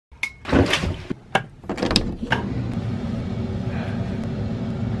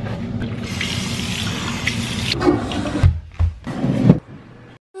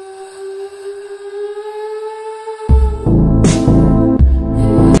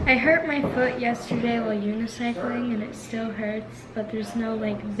I hurt my foot yesterday while unicycling and it still hurts, but there's no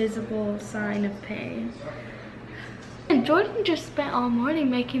like visible sign of pain. And Jordan just spent all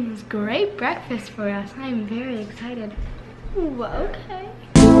morning making this great breakfast for us. I am very excited. Ooh, okay.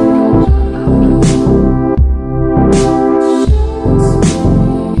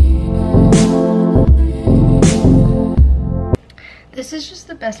 This is just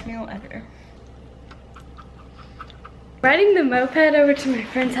the best meal ever. Riding the moped over to my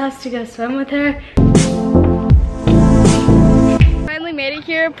friend's house to go swim with her. Finally made it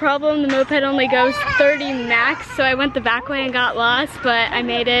here. Problem, the moped only goes 30 max, so I went the back way and got lost, but I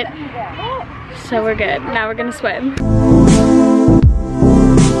made it. So we're good. Now we're gonna swim.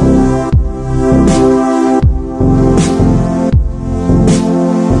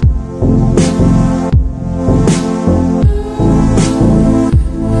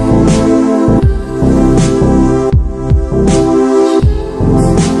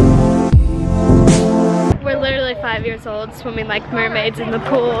 Old, swimming like mermaids in the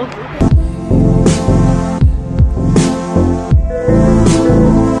pool.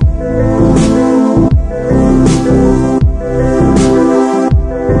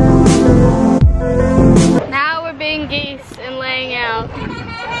 Now we're being geese and laying out.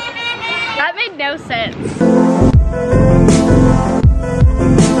 That made no sense.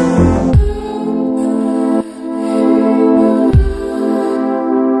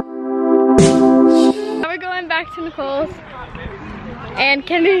 To Nicole's, and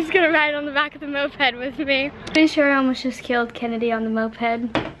Kennedy's gonna ride on the back of the moped with me. Pretty sure I almost just killed Kennedy on the moped.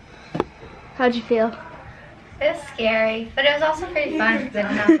 How'd you feel? It was scary, but it was also pretty fun because I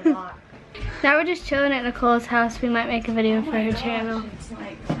didn't have to walk. Now we're just chilling at Nicole's house. We might make a video for her channel.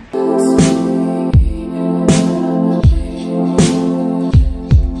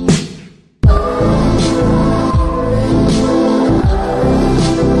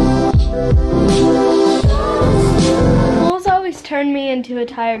 Turned me into a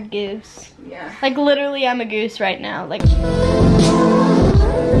tired goose. Yeah. Like literally I'm a goose right now. Like walking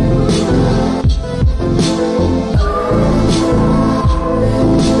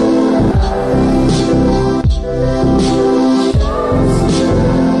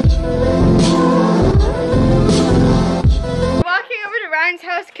over to Ryan's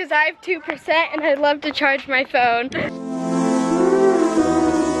house because I have 2% and I'd love to charge my phone.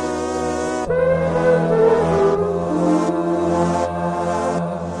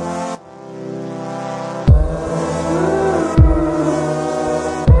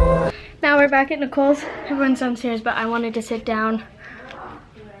 Now we're back at Nicole's. Everyone's downstairs, but I wanted to sit down.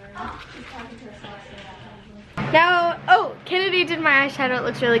 Now, oh, Kennedy did my eyeshadow. It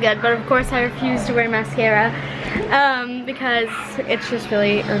looks really good, but of course I refuse to wear mascara because it's just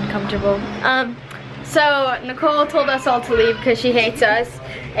really uncomfortable. So Nicole told us all to leave because she hates us,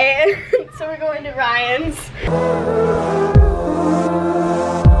 and so we're going to Ryan's.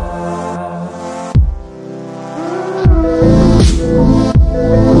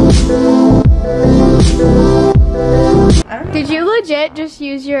 Did you legit just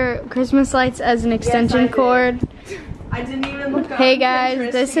use your Christmas lights as an extension cord? I didn't even look up. Hey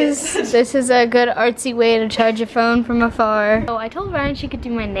guys, this is a good artsy way to charge your phone from afar. Oh, I told Ryan she could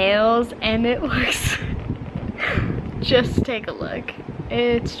do my nails and it looks just take a look.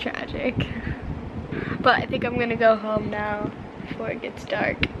 It's tragic. But I think I'm gonna go home now before it gets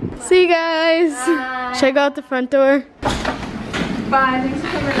dark. See you guys. Bye. Should I go out the front door? Bye, thanks for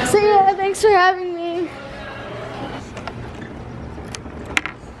coming over. See ya, thanks for having me.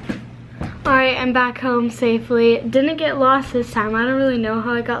 Alright, I'm back home safely. Didn't get lost this time. I don't really know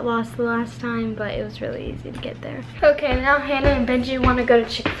how I got lost the last time, but it was really easy to get there. Okay, now Hannah and Benji want to go to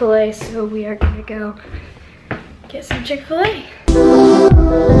Chick-fil-A, so we are gonna go get some Chick-fil-A.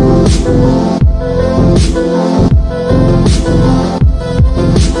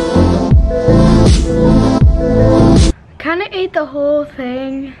 Kind of ate the whole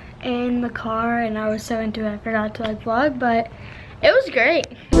thing in the car and I was so into it I forgot to like vlog, but it was great.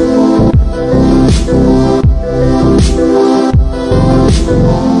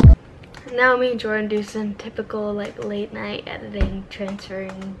 Now me and Jordan do some typical like late night editing,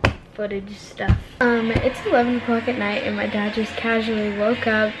 transferring footage stuff. It's 11 o'clock at night and my dad just casually woke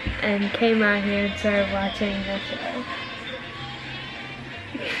up and came out here and started watching the show.